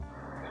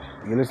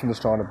You listen to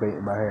Strong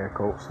Debate by Head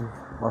Coach,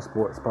 my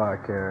sports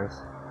podcast.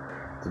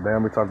 Today I'm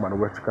going to be talking about the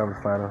Western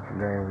Conference Finals,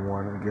 Game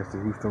 1 against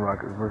the Houston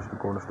Rockets versus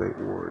the Golden State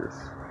Warriors.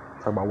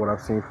 Talk about what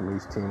I've seen from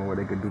each team and what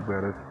they could do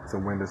better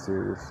to win the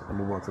series and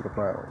move on to the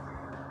finals.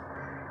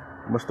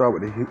 I'm going to start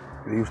with the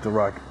Houston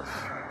Rockets.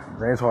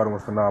 James Harden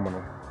was phenomenal.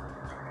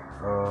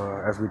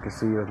 As we can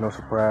see, there's no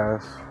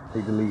surprise.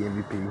 He's the league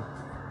MVP.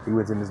 He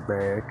was in his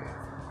bag.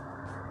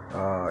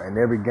 In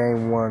every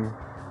Game 1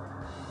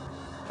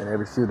 and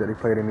every series that they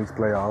played in these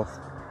playoffs,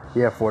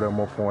 he had 40 or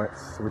more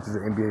points, which is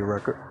an NBA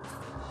record.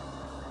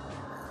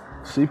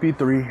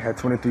 CP3 had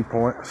 23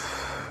 points.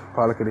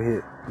 Probably could have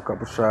hit a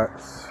couple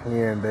shots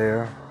here and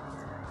there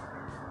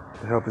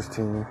to help his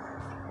team.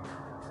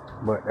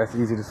 But that's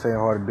easy to say and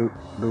hard to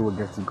do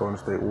against the Golden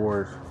State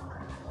Warriors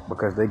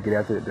because they get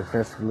after it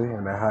defensively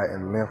and their height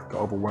and length can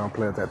overwhelm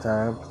players at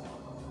times.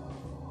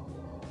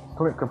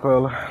 Clint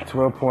Capella,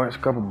 12 points,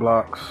 couple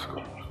blocks,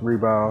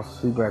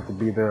 rebounds. He's going to have to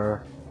be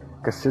there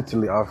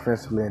consistently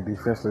offensively and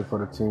defensively for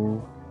the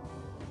team.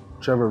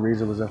 Trevor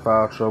Ariza was in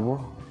foul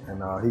trouble,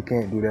 and he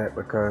can't do that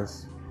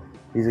because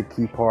he's a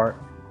key part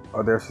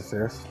of their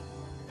success.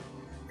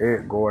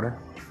 Eric Gordon,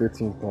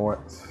 15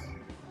 points.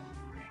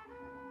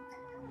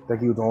 I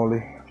think he was the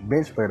only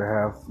bench player to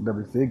have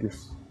double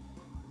figures.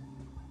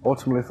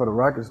 Ultimately for the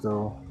Rockets,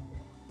 though,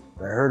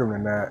 that hurt them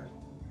in that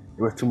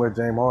it was too much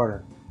James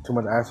Harden, too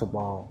much iso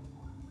ball,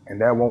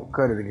 and that won't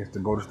cut it against the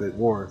Golden State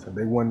Warriors. If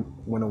they want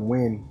to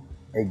win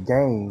a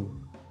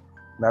game,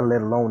 not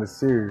let alone a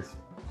series,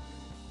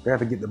 they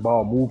have to get the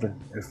ball moving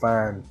and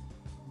find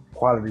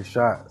quality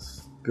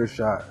shots, good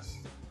shots.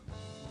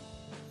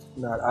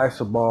 Not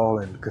iso ball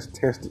and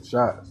contested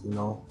shots,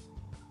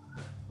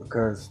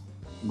 because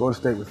Golden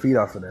State would feed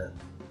off of that.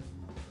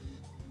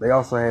 They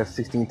also had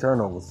 16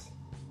 turnovers.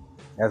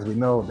 As we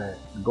know that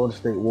the Golden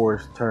State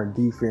Warriors turn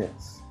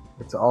defense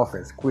into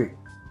offense quick,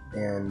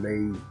 and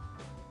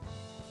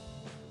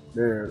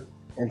they're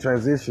in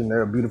transition.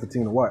 They're a beautiful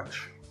team to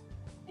watch.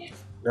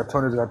 The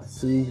opponents got to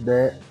see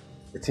that.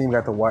 The team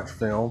got to watch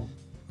film.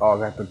 All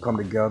got to come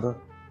together,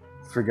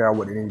 figure out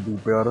what they need to do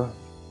better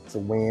to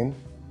win,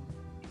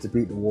 to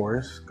beat the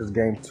Warriors. Because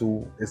Game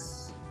 2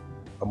 is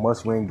a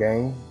must-win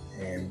game,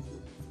 and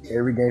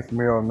every game from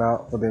here on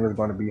out for them is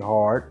going to be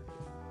hard.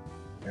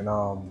 And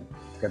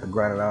got to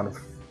grind it out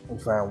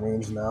and find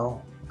wins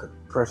now.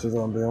 Pressure's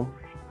on them.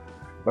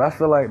 But I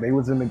feel like they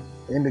was in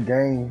the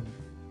game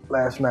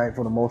last night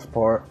for the most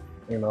part.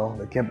 They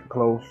kept it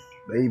close.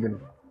 They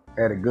even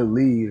had a good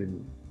lead,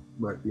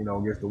 but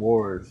against the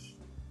Warriors,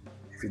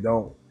 if you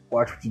don't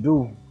watch what you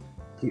do,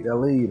 keep that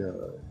lead,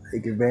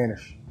 it can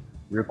vanish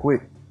real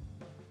quick.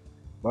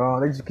 But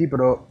they just keep it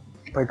up,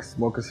 play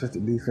more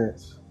consistent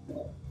defense,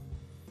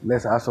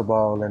 less iso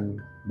ball,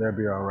 and they'll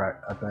be all right,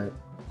 I think.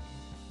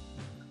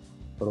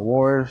 For the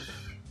Warriors,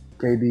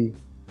 KD,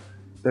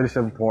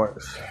 37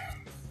 points.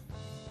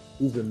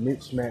 He's a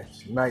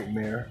mismatch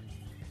nightmare,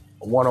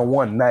 a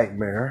one-on-one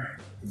nightmare.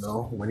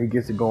 When he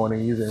gets it going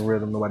and he's in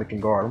rhythm, nobody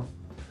can guard him.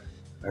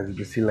 As you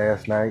can see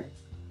last night,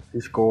 he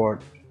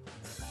scored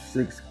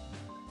 6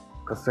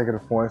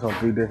 consecutive points on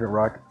 3 different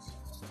Rockets.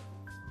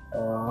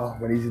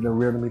 When he's in the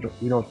rhythm,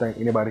 he don't think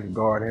anybody can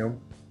guard him.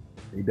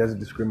 He doesn't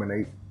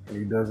discriminate, and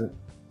he's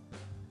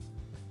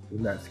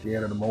not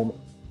scared at the moment.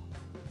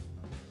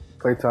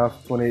 Klay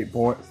Thompson, 28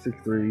 points, 6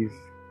 threes.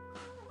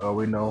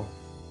 We know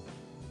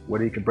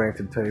what he can bring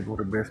to the table,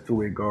 the best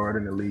two-way guard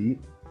in the league.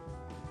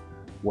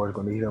 Warriors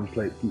going to need him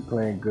to keep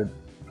playing good,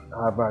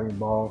 high-volume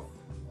ball,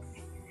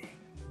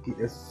 keep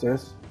their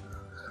success.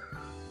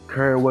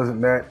 Curry wasn't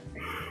that,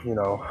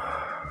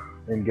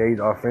 engaged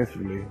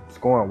offensively,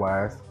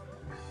 scoring-wise.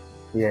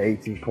 He had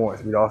 18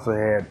 points. We also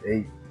had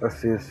 8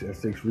 assists and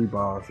 6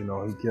 rebounds. He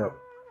kept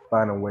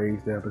finding ways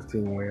to help his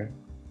team win.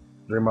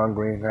 Draymond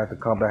Green had to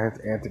calm down his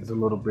antics a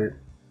little bit.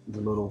 He's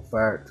a little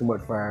too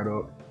much fired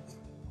up.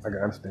 I can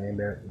understand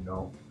that,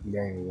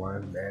 Game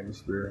 1, the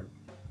atmosphere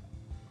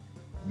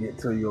get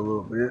to you a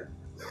little bit.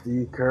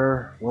 Steve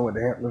Kerr went with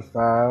the Hamptons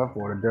 5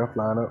 or the Death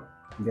lineup,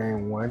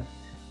 Game 1,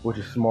 which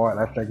is smart.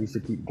 I think he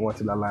should keep going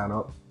to that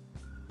lineup.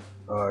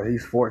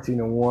 He's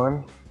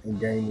 14-1 in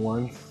Game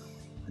 1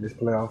 in his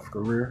playoff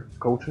career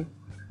coaching,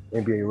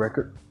 NBA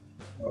record.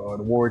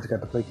 The Warriors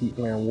got to keep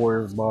playing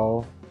Warriors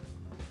ball,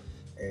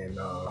 and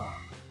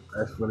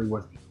that's really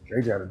what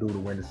they got to do to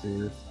win the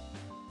series.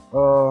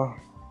 For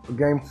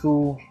Game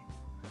 2, I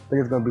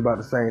think it's going to be about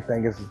the same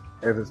thing as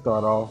it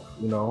started off.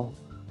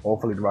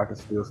 Hopefully the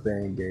Rockets still stay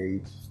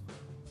engaged.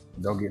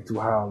 Don't get too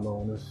high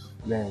on this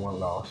Game 1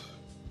 loss.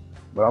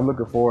 But I'm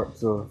looking forward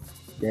to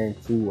Game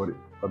 2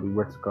 of the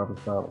Western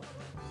Conference Finals.